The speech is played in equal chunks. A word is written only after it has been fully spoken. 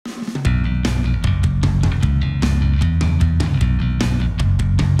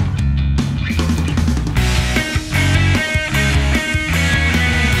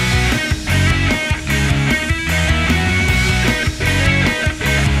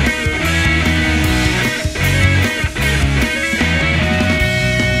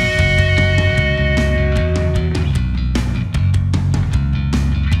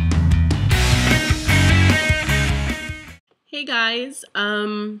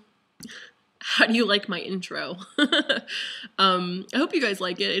How do you like my intro? I hope you guys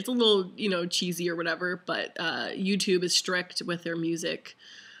like it. It's a little, cheesy or whatever, but YouTube is strict with their music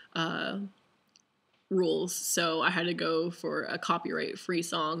rules, so I had to go for a copyright-free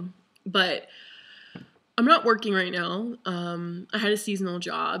song. But I'm not working right now. I had a seasonal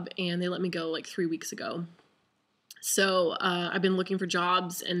job, and they let me go like 3 weeks ago. So I've been looking for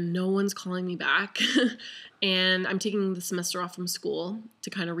jobs, and no one's calling me back. And I'm taking the semester off from school to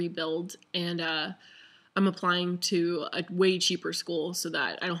kind of rebuild. And I'm applying to a way cheaper school so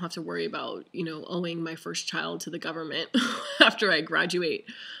that I don't have to worry about, owing my first child to the government after I graduate.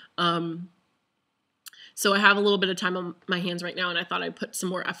 So I have a little bit of time on my hands right now, and I thought I'd put some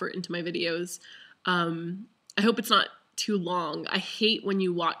more effort into my videos. I hope it's not too long. I hate when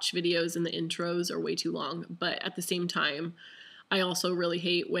you watch videos and the intros are way too long, but at the same time, I also really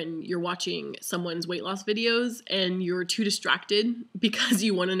hate when you're watching someone's weight loss videos and you're too distracted because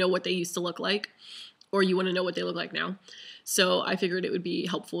you want to know what they used to look like, or you want to know what they look like now. So I figured it would be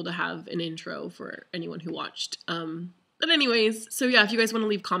helpful to have an intro for anyone who watched. But anyways, so yeah, if you guys want to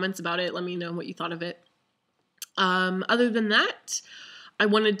leave comments about it, let me know what you thought of it. Other than that, I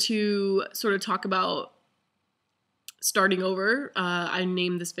wanted to sort of talk about starting over. I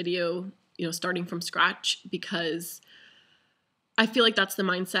named this video, starting from scratch, because I feel like that's the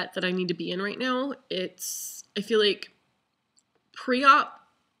mindset that I need to be in right now. I feel like pre-op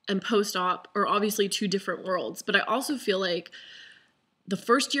and post-op are obviously two different worlds, but I also feel like the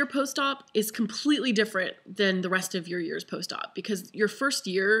first year post-op is completely different than the rest of your years post-op, because your first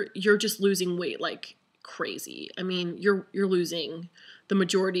year, you're just losing weight like crazy. I mean, you're losing the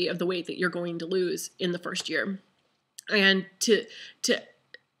majority of the weight that you're going to lose in the first year. And to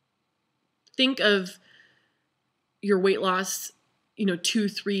think of your weight loss, 2,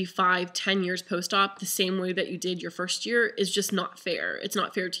 3, 5, 10 years post-op the same way that you did your first year is just not fair. It's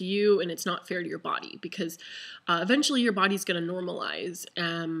not fair to you, and it's not fair to your body, because eventually your body's going to normalize,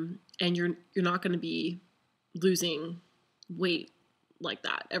 and you're not going to be losing weight like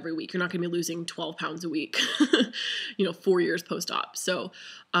that every week. You're not going to be losing 12 pounds a week, 4 years post-op. So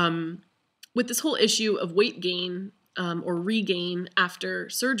with this whole issue of weight gain or regain after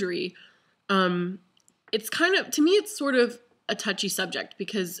surgery, it's kind of, to me, it's sort of a touchy subject,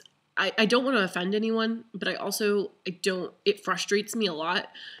 because I don't want to offend anyone, but it frustrates me a lot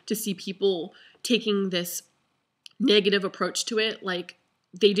to see people taking this negative approach to it, like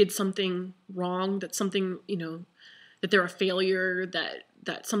they did something wrong, that something, that they're a failure,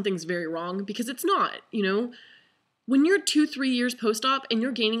 that something's very wrong, because it's not. When you're 2-3 years post-op and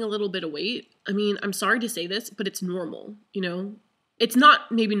you're gaining a little bit of weight, I mean, I'm sorry to say this, but it's normal. It's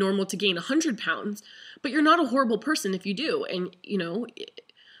not maybe normal to gain 100 pounds, but you're not a horrible person if you do. And,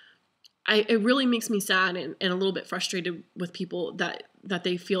 it really makes me sad and a little bit frustrated with people that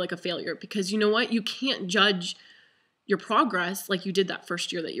they feel like a failure, because you know what? You can't judge your progress like you did that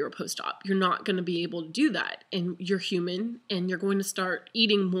first year that you were post-op. You're not going to be able to do that. And you're human, and you're going to start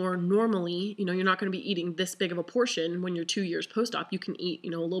eating more normally. You're not going to be eating this big of a portion when you're 2 years post-op. You can eat, a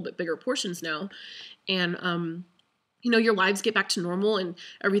little bit bigger portions now. And, your lives get back to normal, and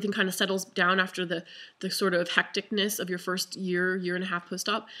everything kind of settles down after the sort of hecticness of your first year and a half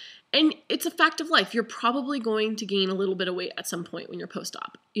post-op. And it's a fact of life. You're probably going to gain a little bit of weight at some point when you're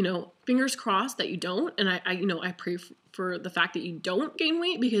post-op. Fingers crossed that you don't. And I pray for the fact that you don't gain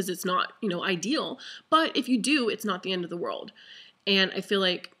weight, because it's not, ideal. But if you do, it's not the end of the world. And I feel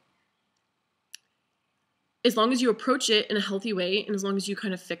like as long as you approach it in a healthy way, and as long as you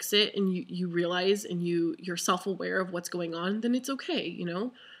kind of fix it, and you realize, and you're self-aware of what's going on, then it's okay,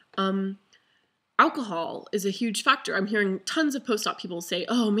 Alcohol is a huge factor. I'm hearing tons of post-op people say,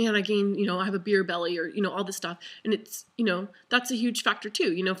 oh man, I gained, I have a beer belly, or, all this stuff. And it's, that's a huge factor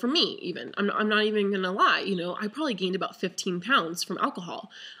too, for me even. I'm not even going to lie, I probably gained about 15 pounds from alcohol.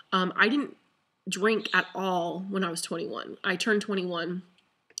 I didn't drink at all when I was 21. I turned 21.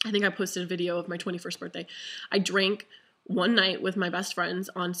 I think I posted a video of my 21st birthday. I drank one night with my best friends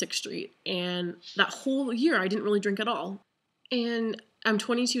on 6th Street. And that whole year, I didn't really drink at all. And I'm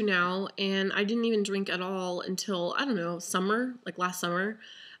 22 now, and I didn't even drink at all until, I don't know, summer, like last summer.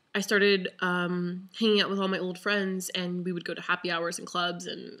 I started hanging out with all my old friends, and we would go to happy hours and clubs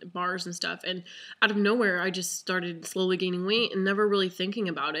and bars and stuff. And out of nowhere, I just started slowly gaining weight and never really thinking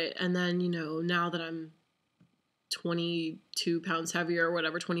about it. And then, now that I'm 22 pounds heavier or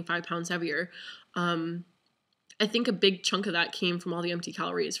whatever, 25 pounds heavier, I think a big chunk of that came from all the empty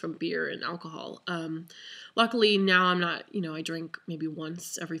calories from beer and alcohol. Luckily now I'm not, I drink maybe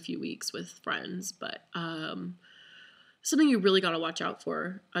once every few weeks with friends, but something you really got to watch out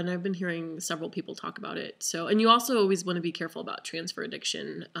for. And I've been hearing several people talk about it. So, and you also always want to be careful about transfer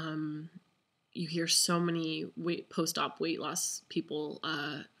addiction. You hear so many post-op weight loss people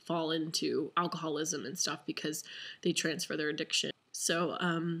fall into alcoholism and stuff because they transfer their addiction. So,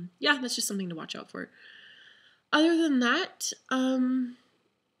 yeah, that's just something to watch out for. Other than that,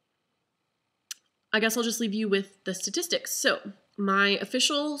 I guess I'll just leave you with the statistics. So my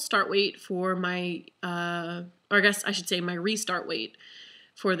official start weight for my, or I guess I should say my restart weight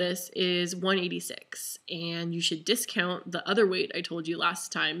for this is 186. And you should discount the other weight I told you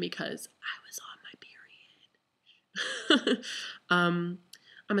last time because I was on my period.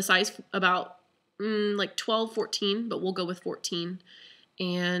 I'm a size about like 12, 14, but we'll go with 14.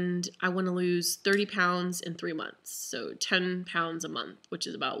 And I want to lose 30 pounds in 3 months. So 10 pounds a month, which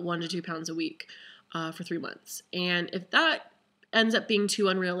is about 1 to 2 pounds a week for 3 months. And if that ends up being too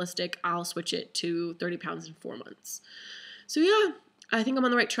unrealistic, I'll switch it to 30 pounds in 4 months. So yeah, I think I'm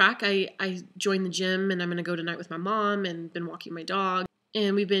on the right track. I joined the gym and I'm going to go tonight with my mom and been walking my dog.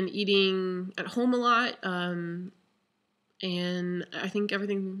 And we've been eating at home a lot. And I think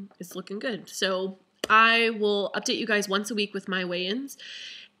everything is looking good. So I will update you guys once a week with my weigh-ins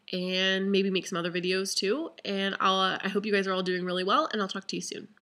and maybe make some other videos too. And I hope you guys are all doing really well, and I'll talk to you soon.